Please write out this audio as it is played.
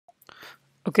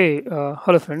Okay,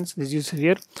 hello friends, this is Yusuf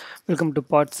here. Welcome to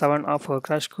part 7 of our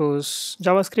Crash Course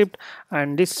JavaScript.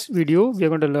 And this video, we are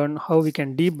going to learn how we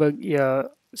can debug a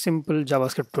simple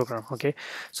JavaScript program. Okay,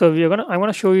 so I'm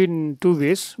gonna show you in two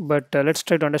ways, but let's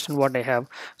try to understand what I have.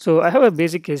 So I have a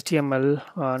basic HTML,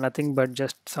 nothing but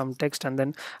just some text, and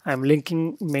then I'm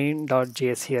linking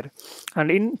main.js here.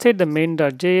 And inside the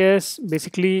main.js,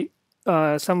 basically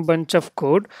some bunch of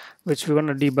code which we're going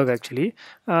to debug actually.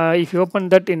 If you open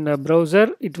that in a browser,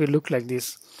 it will look like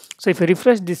this. So if you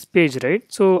refresh this page, right,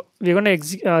 so we're going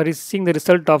to seeing the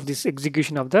result of this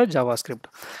execution of the JavaScript.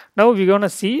 Now we're going to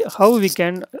see how we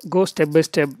can go step by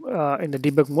step in the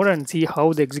debug mode and see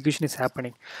how the execution is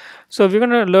happening. So we're going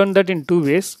to learn that in two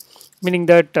ways, meaning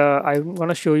that I'm going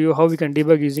to show you how we can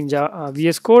debug using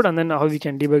VS Code, and then how we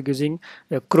can debug using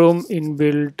a Chrome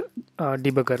inbuilt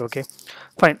debugger. Okay,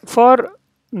 fine. For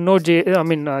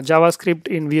JavaScript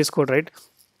in VS Code, right?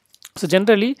 So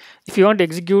generally, if you want to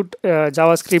execute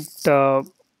JavaScript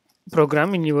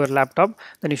program in your laptop,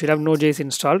 then you should have Node.js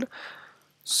installed.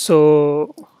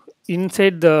 So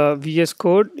inside the VS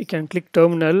Code, you can click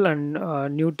terminal and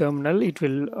new terminal. It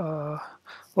will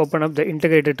open up the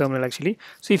integrated terminal actually.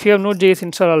 So if you have Node.js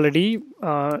installed already,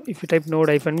 if you type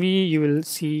node-v, you will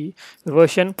see the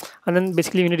version, and then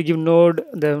basically you need to give node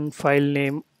the file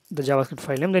name, the JavaScript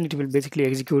file name, then it will basically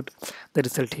execute the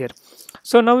result here.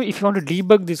 So now if you want to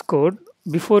debug this code,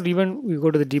 before even we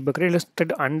go to the debug, right, let's try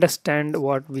to understand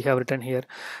what we have written here.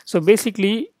 So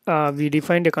basically we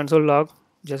defined a console log,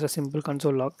 just a simple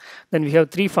console log. Then we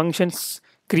have three functions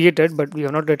created, but we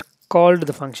have not yet called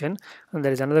the function, and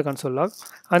there is another console log.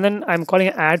 And then I'm calling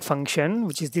an add function,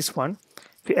 which is this one.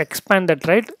 If we expand that,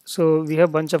 right, so we have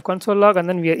a bunch of console log, and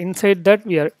then we are inside that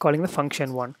we are calling the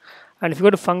function one. And if you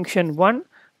go to function one,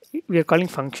 we are calling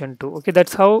function 2. Okay,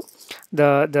 that's how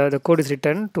the code is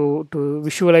written to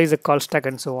visualize the call stack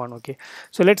and so on. Okay,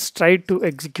 so let's try to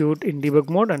execute in debug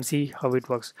mode and see how it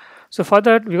works. So for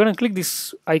that, we're going to click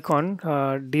this icon,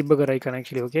 debugger icon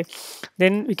actually. Okay,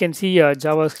 then we can see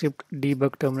JavaScript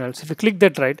debug terminal. So if you click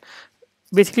that, right,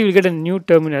 basically we'll get a new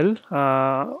terminal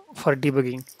for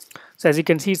debugging. So as you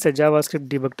can see, it's a JavaScript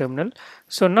debug terminal.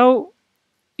 So now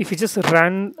if you just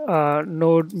run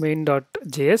node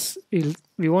main.js,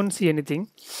 we won't see anything,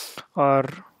 or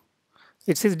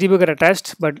it says debugger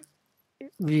attached, but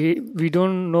we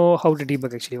don't know how to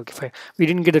debug actually. Okay, fine, we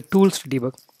didn't get the tools to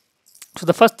debug. So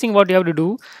the first thing what you have to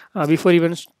do before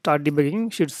even start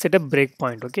debugging, should set a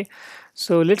breakpoint. Okay,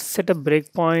 so let's set a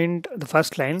breakpoint the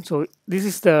first line. So this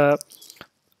is the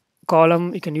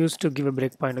column you can use to give a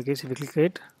breakpoint. Okay, so if you click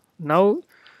it now,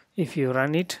 if you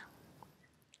run it,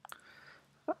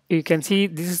 you can see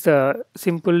this is the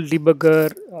simple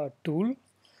debugger tool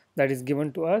that is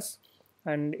given to us,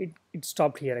 and it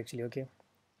stopped here actually. Okay,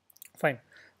 fine,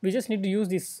 we just need to use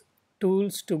these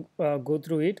tools to go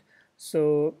through it.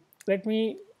 So let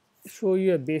me show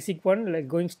you a basic one, like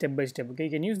going step by step. Okay,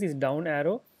 you can use this down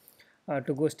arrow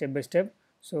to go step by step.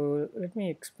 So let me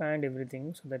expand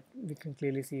everything so that we can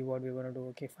clearly see what we're going to do.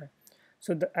 Okay, fine.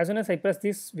 So as soon as I press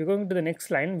this, we're going to the next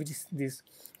line, which is this.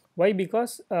 Why?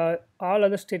 Because all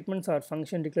other statements are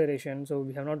function declaration, so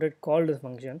we have not yet called the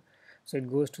function, so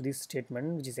it goes to this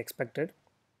statement which is expected.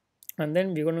 And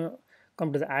then we're going to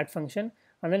come to the add function,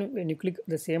 and then when you click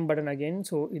the same button again,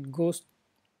 so it goes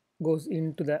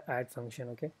into the add function.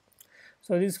 Okay,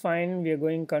 so this is fine. We are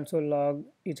going console log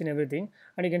each and everything,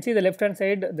 and you can see the left hand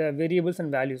side the variables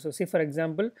and values. So say for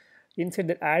example, inside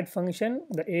the add function,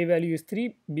 the a value is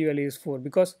 3, b value is 4,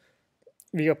 because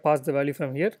we have passed the value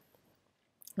from here.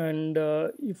 And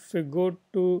if we go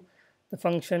to the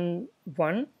function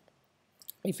 1,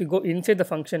 if you go inside the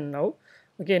function now,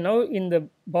 okay, now in the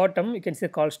bottom you can see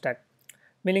the call stack,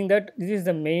 meaning that this is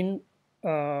the main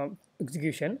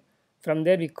execution. From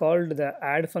there we called the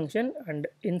add function, and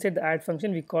inside the add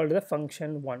function we called the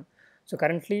function 1. So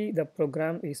currently the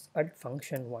program is at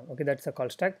function 1. Okay, that's the call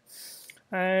stack.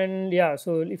 And yeah,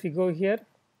 so if you go here,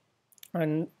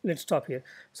 and let's stop here.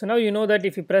 So now you know that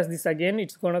if you press this again,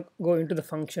 it's going to go into the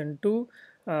function 2,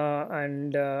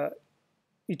 and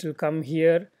it will come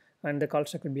here, and the call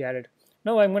stack will be added.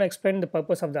 Now I'm going to explain the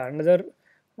purpose of the another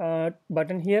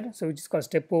button here, so which is called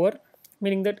step over,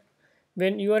 meaning that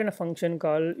when you are in a function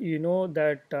call, you know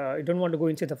that you don't want to go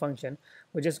inside the function,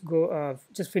 but just go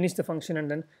just finish the function and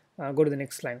then go to the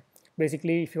next line.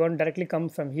 Basically, if you want to directly come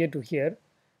from here to here,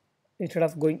 instead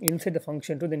of going inside the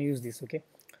function 2, then use this. Okay,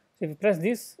 so if you press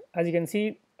this, as you can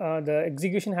see, the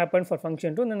execution happened for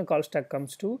function 2, and then the call stack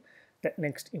comes to the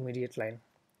next immediate line.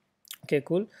 Okay,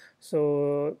 cool.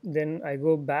 So then I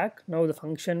go back. Now the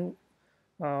function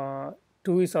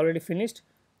 2 is already finished.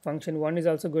 Function 1 is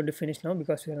also going to finish now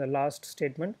because we are in the last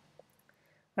statement.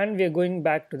 and we are going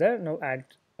back to the now add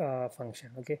function.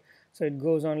 Okay, so it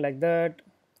goes on like that.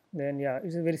 Then yeah,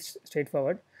 it's very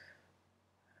straightforward.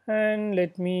 And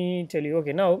let me tell you,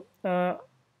 okay, now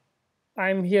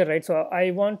I'm here, right? So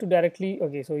I want to directly,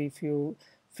 okay, so if you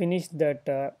finish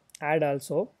that add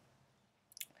also,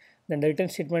 then the return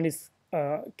statement is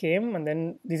came, and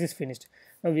then this is finished.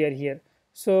 Now we are here.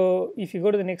 So if you go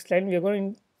to the next line, we are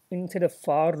going inside a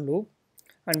for loop,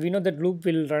 and we know that loop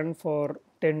will run for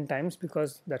 10 times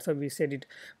because that's how we said it.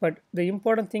 But the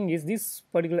important thing is this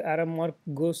particular arrow mark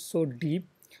goes so deep,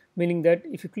 meaning that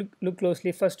if you look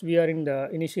closely, first we are in the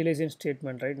initialization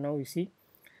statement. Right now you see,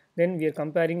 then we are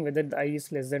comparing whether the I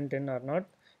is less than 10 or not.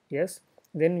 Yes,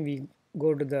 then we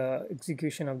go to the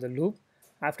execution of the loop.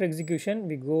 After execution,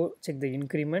 we go check the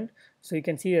increment. So you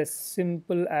can see a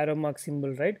simple arrow mark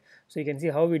symbol, right? So you can see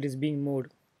how it is being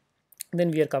moved.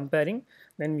 Then we are comparing,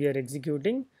 then we are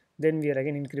executing, then we are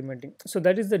again incrementing. So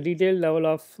that is the detailed level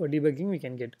of debugging we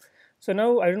can get. So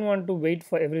now I don't want to wait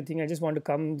for everything, I just want to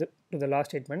come to the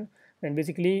last statement. Then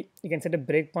basically you can set a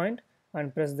breakpoint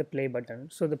and press the play button.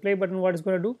 So the play button, what is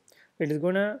going to do, it is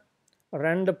going to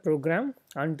run the program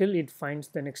until it finds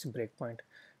the next breakpoint.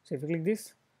 So if you click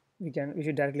this, we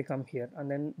should directly come here,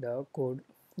 and then the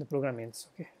program ends.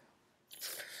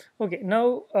 Okay,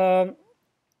 now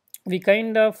we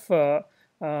kind of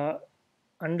uh,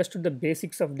 understood the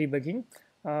basics of debugging.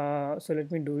 So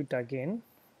let me do it again.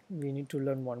 We need to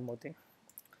learn one more thing.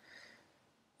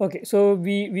 Okay, so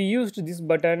we used this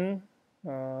button.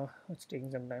 It's taking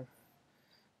some time.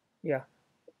 Yeah,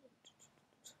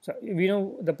 so we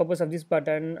know the purpose of this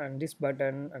button and this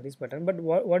button and this button, but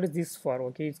what is this for?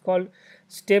 Okay, it's called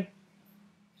step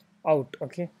out.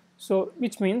 Okay, so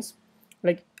which means,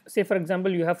 like, say for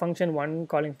example, you have function 1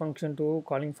 calling function 2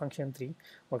 calling function 3.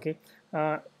 Okay,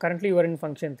 currently you are in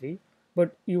function 3,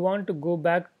 but you want to go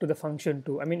back to the function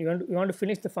 2. I mean, you want to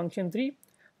finish the function 3 and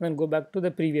then go back to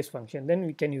the previous function. Then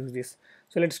we can use this.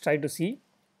 So let's try to see.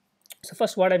 So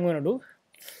first what I'm going to do,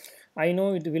 I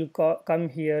know it will come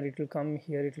here, it will come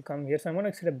here, it will come here. So I'm going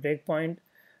to set a breakpoint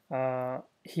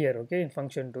here, okay, in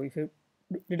function 2. If you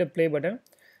did a play button,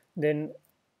 then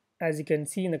as you can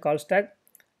see in the call stack,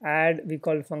 add, we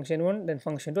call function 1, then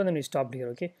function 2, and then we stopped here.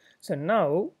 Okay, so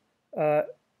now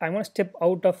I'm going to step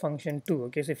out of function 2.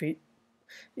 Okay, so if you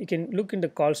can look in the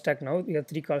call stack, now we have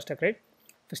 3 call stack, right?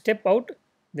 If step out,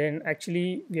 then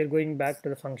actually we are going back to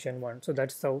the function 1. So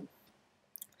that's how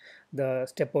the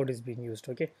step out is being used.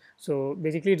 Okay, so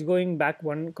basically it's going back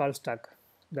one call stack.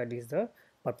 That is the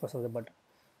purpose of the button.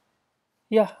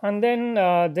 Yeah, and then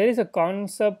there is a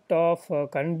concept of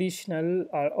conditional.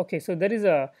 Okay, so there is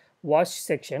a watch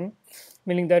section,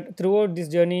 meaning that throughout this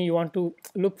journey you want to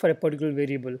look for a particular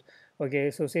variable.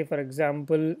 Okay, so say for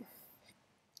example,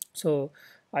 so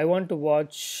I want to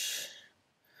watch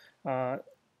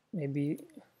maybe,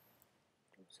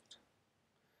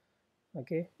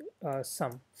 okay,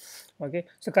 sum. Okay,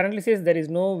 so currently says there is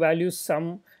no value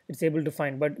sum it's able to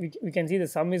find, but we can see the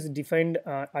sum is defined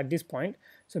at this point.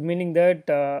 So meaning that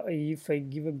if I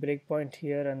give a breakpoint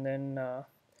here and then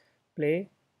play,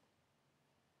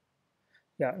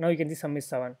 yeah, now you can see sum is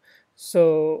 7.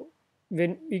 So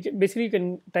when basically you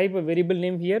can type a variable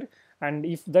name here, and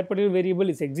if that particular variable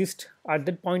is exist at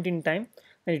that point in time,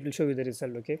 then it will show you the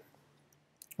result. Okay,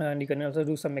 and you can also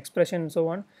do some expression and so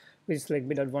on, which is like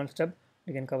bit advanced step.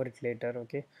 We can cover it later.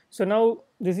 Okay, so now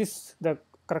this is the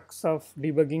crux of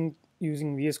debugging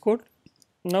using VS Code.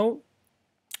 Now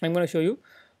I'm going to show you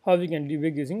how we can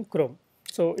debug using Chrome.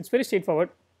 So it's very straightforward.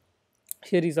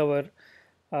 Here is our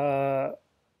uh,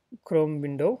 Chrome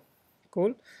window.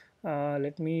 Cool.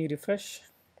 Let me refresh.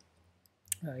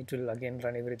 It will again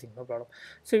run everything, no problem.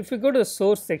 So if we go to the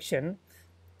source section,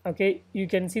 okay, you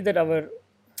can see that our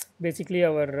basically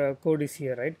our code is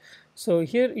here, right? So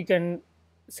here you can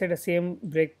set a same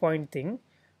breakpoint thing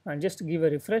and just give a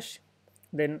refresh,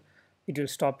 then it will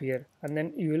stop here, and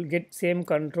then you will get same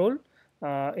control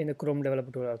in the Chrome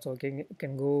developer tool also. Okay, you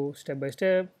can go step by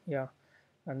step, yeah,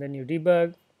 and then you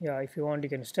debug. Yeah, if you want you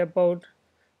can step out,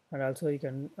 and also you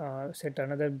can set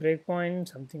another breakpoint,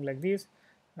 something like this,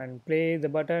 and play the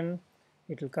button.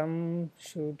 It will come,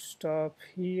 should stop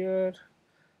here,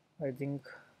 I think.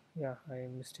 Yeah, I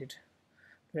missed it.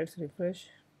 Let's refresh.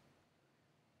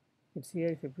 It's here.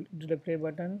 If you do the play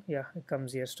button, yeah, it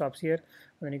comes here, stops here,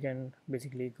 and then you can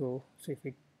basically go. So if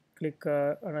you click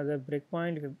another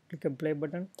breakpoint, if you click a play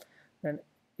button, then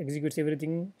executes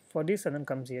everything for this and then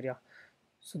comes here. Yeah,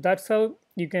 so that's how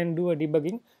you can do a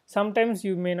debugging. Sometimes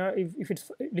you may not, if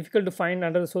it's difficult to find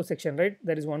under the source section, right?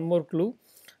 There is one more clue,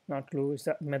 not clue, it's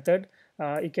a method.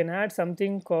 You can add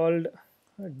something called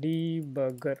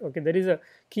debugger. Okay, there is a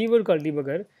keyword called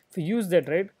debugger. If you use that,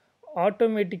 right,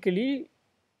 automatically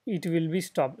it will be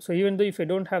stopped. So even though if I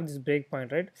don't have this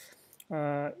breakpoint,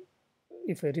 right,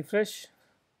 if I refresh,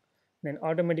 then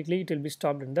automatically it will be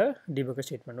stopped in the debugger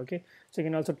statement. Okay, so you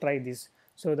can also try this.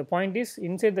 So the point is,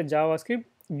 inside the JavaScript,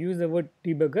 use the word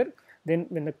debugger. Then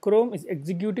when the Chrome is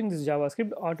executing this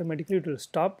JavaScript, automatically it will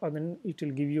stop, and then it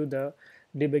will give you the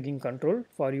debugging control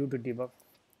for you to debug.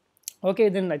 Okay,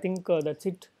 then I think that's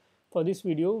it for this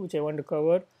video, which I want to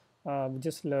cover. We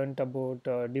just learned about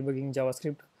debugging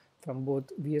JavaScript from both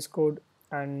VS Code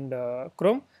and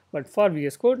Chrome, but for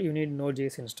VS Code you need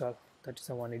Node.js install. That is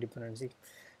a one dependency.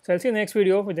 So I'll see you in the next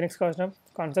video with the next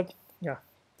concept. Yeah,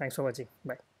 thanks for watching.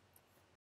 Bye.